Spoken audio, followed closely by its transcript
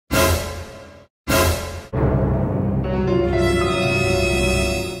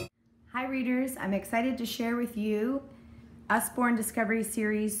readers, I'm excited to share with you Usborne Discovery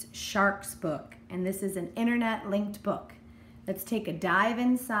Series Sharks book, and this is an internet linked book. Let's take a dive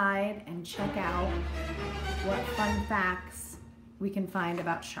inside and check out what fun facts we can find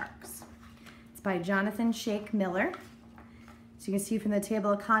about sharks. It's by Jonathan Shake Miller. So you can see from the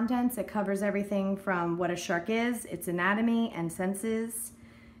table of contents, it covers everything from what a shark is, its anatomy and senses,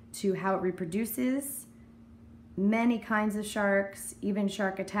 to how it reproduces, many kinds of sharks, even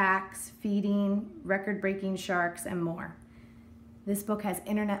shark attacks, feeding, record-breaking sharks, and more. This book has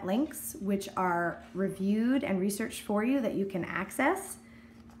internet links which are reviewed and researched for you that you can access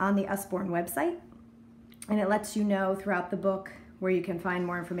on the Usborne website, and it lets you know throughout the book where you can find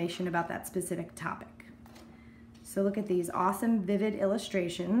more information about that specific topic. So look at these awesome, vivid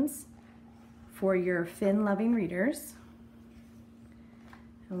illustrations for your fin-loving readers.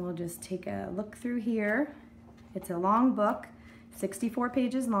 And we'll just take a look through here. It's a long book, 64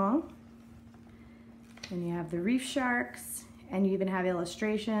 pages long. And you have the reef sharks, and you even have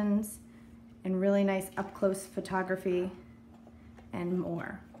illustrations and really nice up-close photography and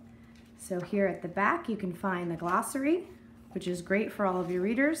more. So here at the back you can find the glossary, which is great for all of your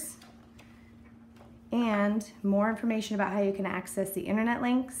readers, and more information about how you can access the internet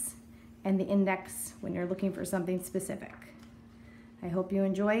links and the index when you're looking for something specific. I hope you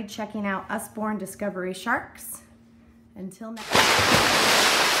enjoyed checking out Usborne Discovery Sharks. Until next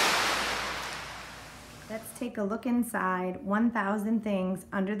time, let's take a look inside 1,000 Things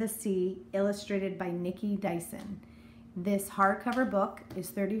Under the Sea, illustrated by Nikki Dyson. This hardcover book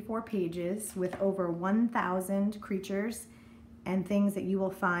is 34 pages with over 1,000 creatures and things that you will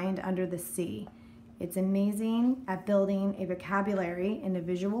find under the sea. It's amazing at building a vocabulary in a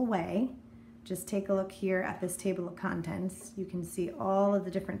visual way. Just take a look here at this table of contents. You can see all of the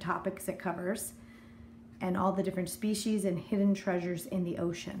different topics it covers and all the different species and hidden treasures in the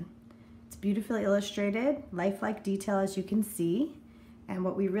ocean. It's beautifully illustrated, lifelike detail as you can see. And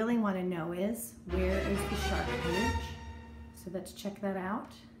what we really want to know is, where is the shark page? So let's check that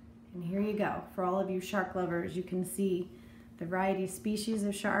out. And here you go. For all of you shark lovers, you can see the variety of species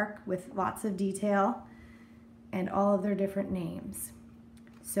of shark with lots of detail and all of their different names.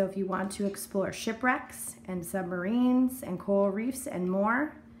 So if you want to explore shipwrecks and submarines and coral reefs and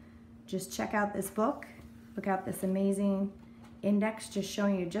more, just check out this book. Look out this amazing index just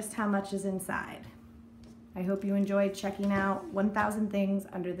showing you just how much is inside. I hope you enjoyed checking out 1,000 Things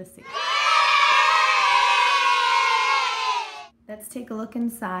Under the Sea. Let's take a look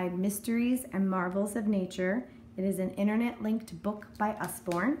inside Mysteries and Marvels of Nature. It is an internet linked book by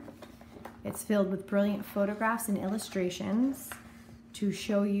Usborne. It's filled with brilliant photographs and illustrations to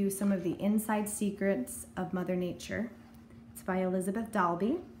show you some of the inside secrets of Mother Nature. It's by Elizabeth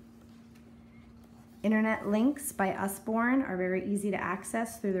Dalby. Internet links by Usborne are very easy to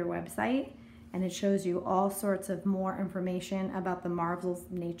access through their website, and it shows you all sorts of more information about the marvels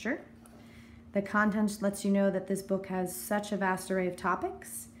of nature. The content lets you know that this book has such a vast array of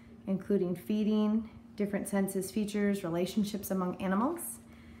topics, including feeding, different senses, features, relationships among animals,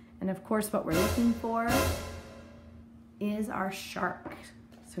 and of course what we're looking for is our shark.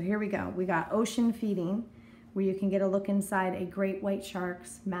 So here we go. We got ocean feeding, where you can get a look inside a great white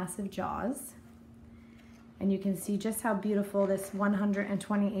shark's massive jaws. And you can see just how beautiful this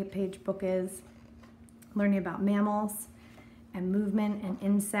 128-page book is, learning about mammals and movement and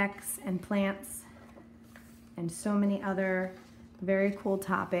insects and plants and so many other very cool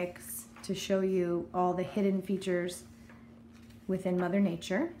topics to show you all the hidden features within Mother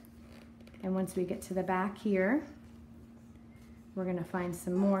Nature. And once we get to the back here, we're going to find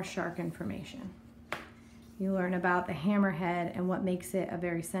some more shark information. You learn about the hammerhead and what makes it a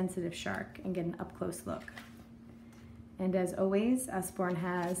very sensitive shark and get an up-close look. And as always, Usborne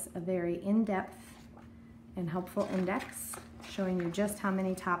has a very in-depth and helpful index showing you just how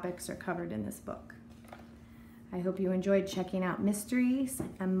many topics are covered in this book. I hope you enjoyed checking out Mysteries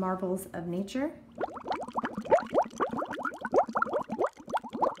and Marvels of Nature.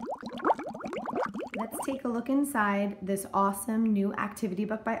 Let's take a look inside this awesome new activity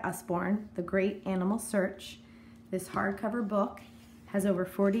book by Usborne, The Great Animal Search. This hardcover book has over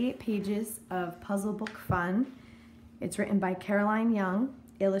 48 pages of puzzle book fun. It's written by Caroline Young,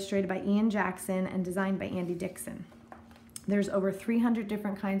 illustrated by Ian Jackson, and designed by Andy Dixon. There's over 300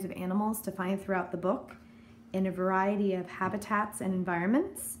 different kinds of animals to find throughout the book in a variety of habitats and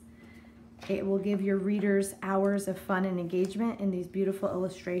environments. It will give your readers hours of fun and engagement in these beautiful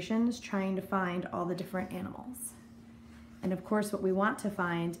illustrations, trying to find all the different animals. And of course, what we want to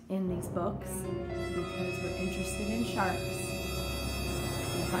find in these books, because we're interested in sharks,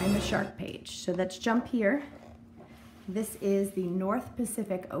 we find the shark page. So let's jump here. This is the North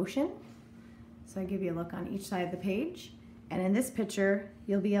Pacific Ocean. So I give you a look on each side of the page. And in this picture,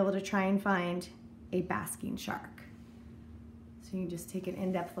 you'll be able to try and find a basking shark. So you can just take an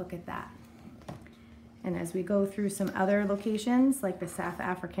in-depth look at that. And as we go through some other locations like the South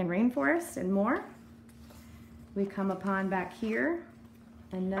African rainforest and more, we come upon back here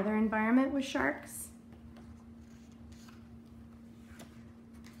another environment with sharks,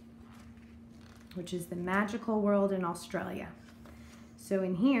 which is the magical world in Australia. So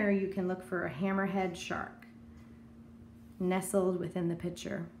in here you can look for a hammerhead shark nestled within the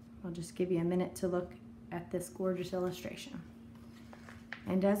picture. I'll just give you a minute to look at this gorgeous illustration.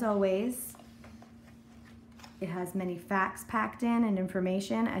 And as always, it has many facts packed in and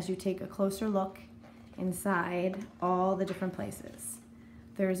information as you take a closer look inside all the different places.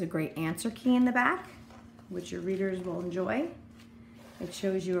 There's a great answer key in the back, which your readers will enjoy. It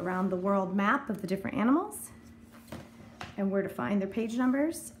shows you around the world map of the different animals and where to find their page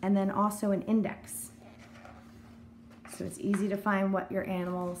numbers, and then also an index. So it's easy to find what your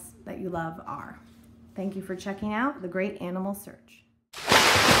animals that you love are. Thank you for checking out The Great Animal Search.